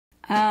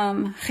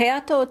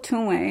Hyeáta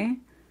Othuŋwe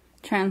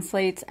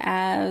translates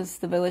as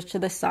the village to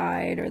the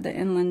side or the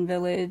inland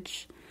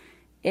village.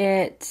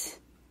 It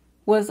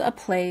was a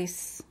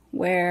place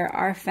where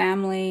our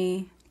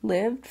family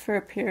lived for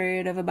a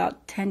period of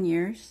about 10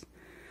 years.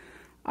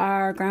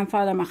 Our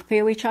grandfather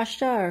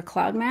Hyeáta, or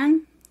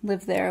Cloudman,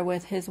 lived there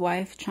with his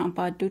wife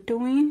Champa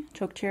Dutuwi,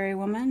 Chokcherry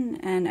woman,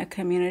 and a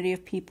community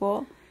of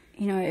people.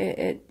 You know,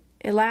 it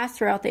lasts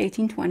throughout the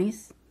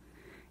 1820s.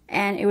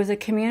 And it was a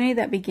community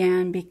that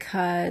began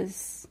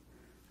because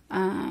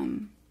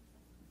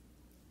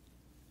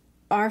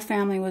our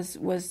family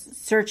was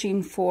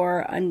searching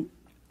for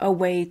a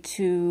way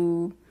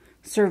to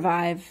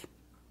survive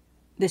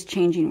this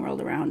changing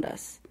world around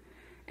us.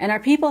 And our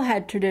people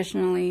had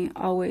traditionally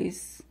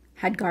always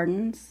had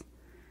gardens.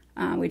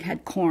 We'd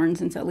had corn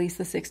since at least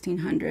the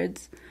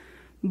 1600s,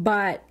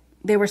 but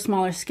they were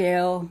smaller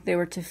scale. They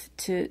were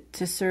to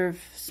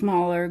serve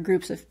smaller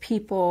groups of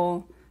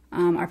people.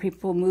 Our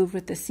people moved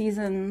with the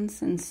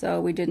seasons, and so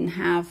we didn't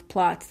have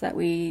plots that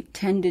we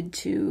tended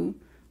to,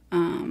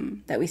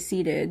 that we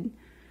seeded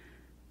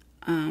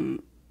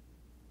on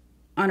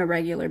a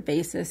regular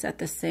basis at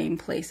the same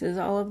places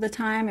all of the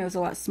time. It was a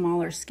lot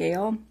smaller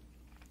scale.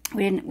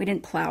 We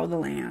didn't plow the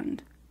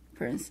land,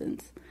 for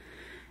instance.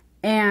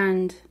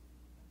 And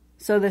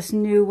so this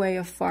new way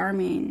of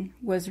farming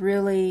was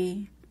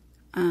really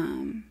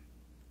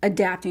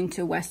adapting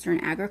to Western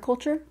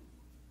agriculture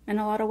in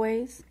a lot of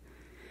ways.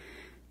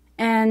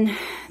 And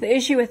the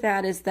issue with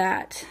that is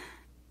that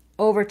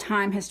over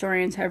time,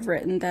 historians have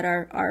written that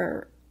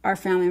our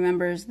family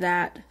members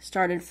that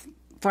started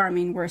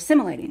farming were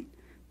assimilating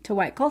to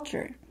white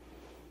culture.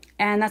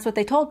 And that's what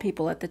they told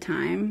people at the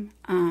time.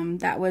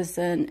 That was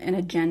an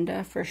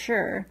agenda for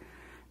sure.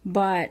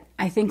 But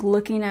I think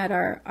looking at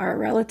our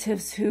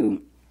relatives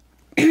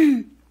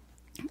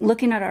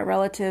looking at our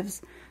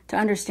relatives to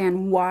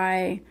understand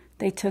why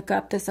they took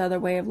up this other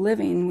way of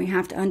living, we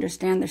have to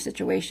understand their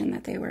situation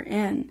that they were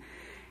in.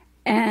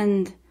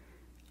 And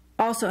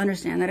also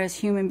understand that as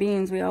human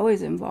beings, we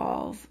always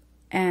evolve.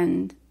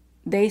 And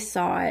they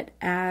saw it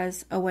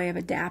as a way of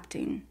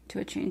adapting to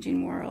a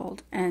changing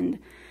world. And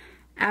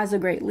as a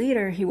great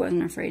leader, he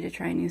wasn't afraid to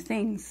try new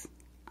things.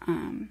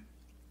 And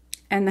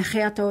the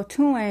Hyeáta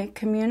Othuŋwe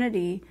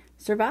community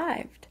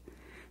survived.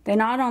 They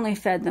not only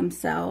fed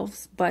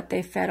themselves, but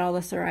they fed all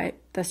the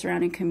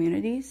surrounding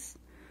communities.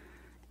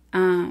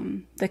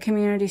 The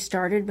community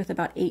started with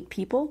about 8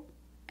 people.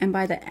 And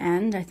by the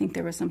end, I think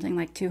there was something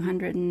like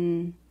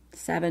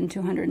 207,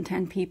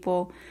 210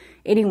 people,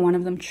 81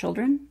 of them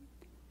children.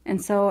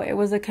 And so it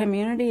was a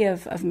community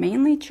of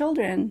mainly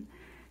children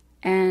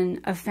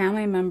and of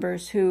family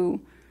members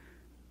who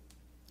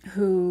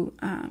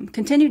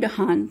continued to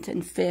hunt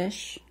and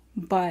fish,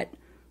 but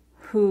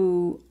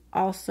who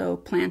also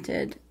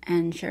planted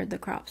and shared the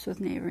crops with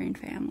neighboring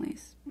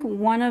families.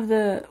 One of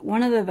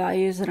the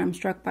values that I'm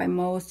struck by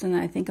most and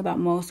that I think about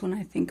most when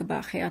I think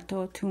about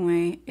Hyeáta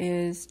Othuŋwe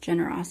is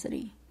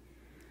generosity.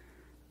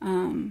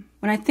 When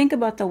I think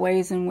about the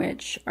ways in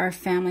which our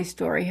family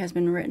story has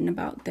been written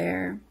about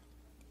there,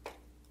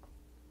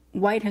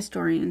 white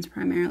historians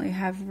primarily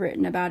have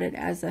written about it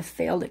as a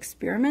failed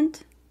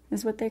experiment,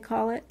 is what they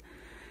call it.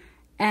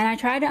 And I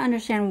try to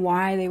understand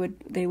why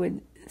they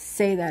would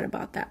say that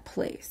about that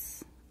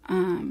place.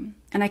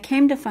 And I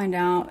came to find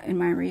out in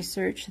my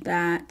research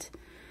that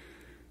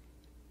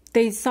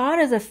they saw it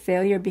as a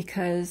failure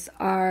because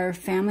our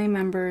family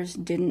members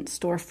didn't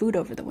store food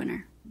over the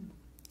winter.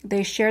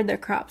 They shared their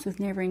crops with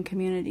neighboring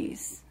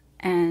communities.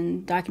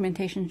 And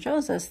documentation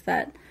shows us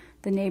that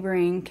the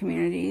neighboring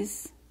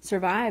communities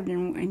survived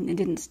and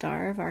didn't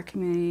starve. Our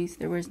communities,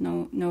 there was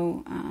no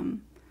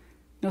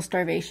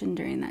starvation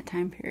during that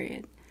time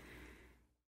period.